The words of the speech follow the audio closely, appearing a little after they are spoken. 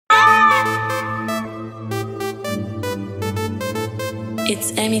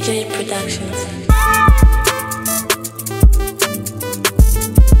It's MEJ Productions.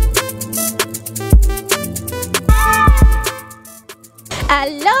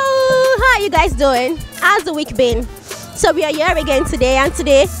 Hello, how are you guys doing? How's the week been? So we are here again today, and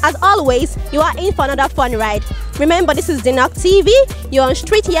today, as always, you are in for another fun ride. Remember, this is DenoksTv, you're on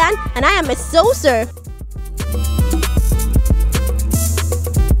Street Yarn, and I am a saucer.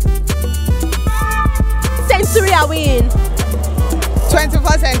 Century are we in?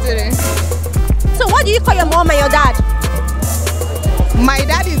 21st century. So what do you call your mom and your dad? My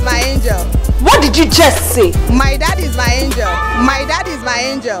dad is my angel. What did you just say? My dad is my angel. My dad is my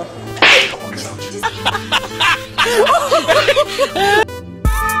angel.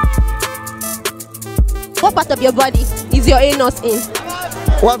 What part of your body is your anus in?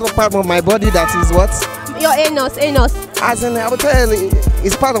 What part of my body that is what? Your anus. As in, I will tell you,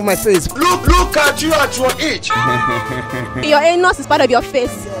 it's part of my face. Look at you at your age. Your anus is part of your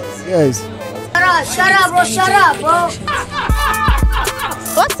face. Yes. Shut up, bro.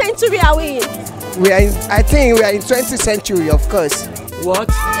 What century are we in? We are in, I think we are in 20th century, of course. What?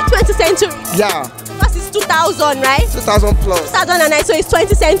 The 20th century? Yeah. Because it's 2000, right? 2000 plus. 2009, so it's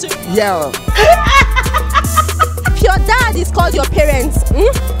 20th century. Yeah. If your dad is called your parents,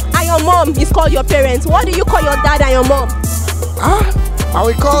 and your mom is called your parents, what do you call your dad and your mom? I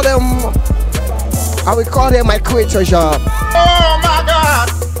will call them my creators. Oh my God!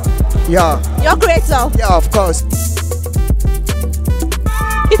 Yeah. Your creator? Yeah, of course.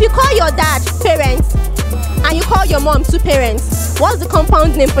 If you call your dad parents, and you call your mom two parents, what's the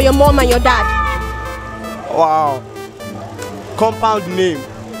compound name for your mom and your dad? Wow. Compound name.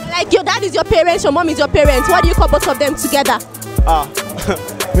 Like your dad is your parents, your mom is your parents. What do you call both of them together?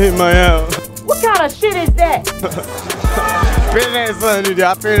 Me, my What kind of shit is that? parents, son, they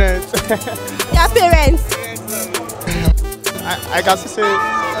are parents. Your parents. I can say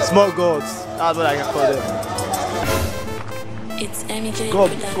small gods. That's what I can call them. It's MEJ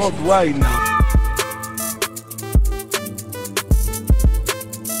God, Productions. why now?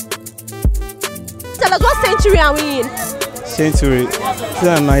 Tell us, what century are we in? Century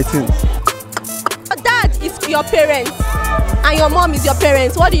 2019. Your dad is your parents, and your mom is your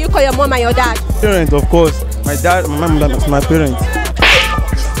parents. What do you call your mom and your dad? Parent, of course. My dad, my mom, that's my parents.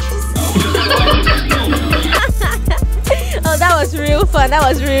 Oh, that was real fun. That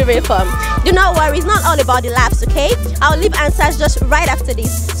was really fun. Do not worry, it's not all about the laughs, okay? I'll leave answers just right after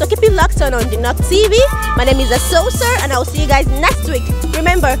this. So keep it locked on DenoksTv. My name is a saucer, and I'll see you guys next week.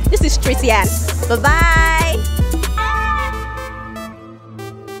 Remember, this is Street Yarn. Bye-bye.